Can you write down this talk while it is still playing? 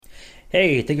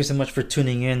Hey, thank you so much for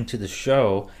tuning in to the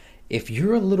show. If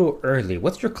you're a little early,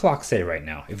 what's your clock say right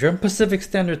now? If you're in Pacific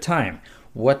Standard Time,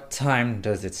 what time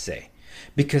does it say?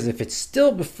 Because if it's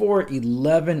still before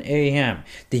 11 a.m.,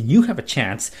 then you have a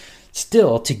chance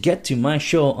still to get to my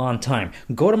show on time.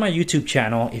 Go to my YouTube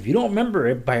channel. If you don't remember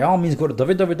it, by all means go to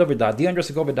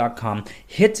www.theandresegovia.com,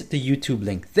 hit the YouTube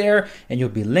link there, and you'll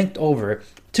be linked over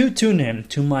to tune in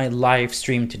to my live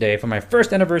stream today for my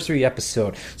first anniversary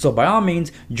episode. So by all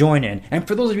means, join in. And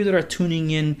for those of you that are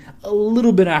tuning in a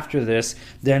little bit after this,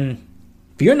 then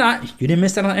fear not, you didn't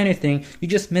miss out on anything. You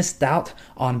just missed out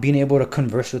on being able to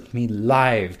converse with me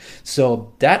live.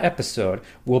 So that episode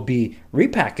will be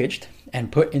repackaged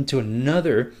and put into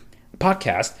another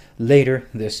podcast later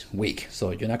this week.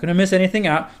 So you're not going to miss anything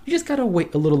out. You just got to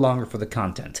wait a little longer for the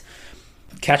content.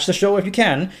 Catch the show if you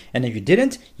can, and if you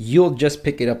didn't, you'll just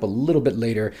pick it up a little bit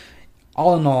later.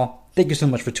 All in all, thank you so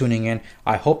much for tuning in.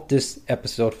 I hope this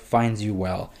episode finds you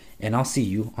well, and I'll see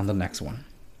you on the next one.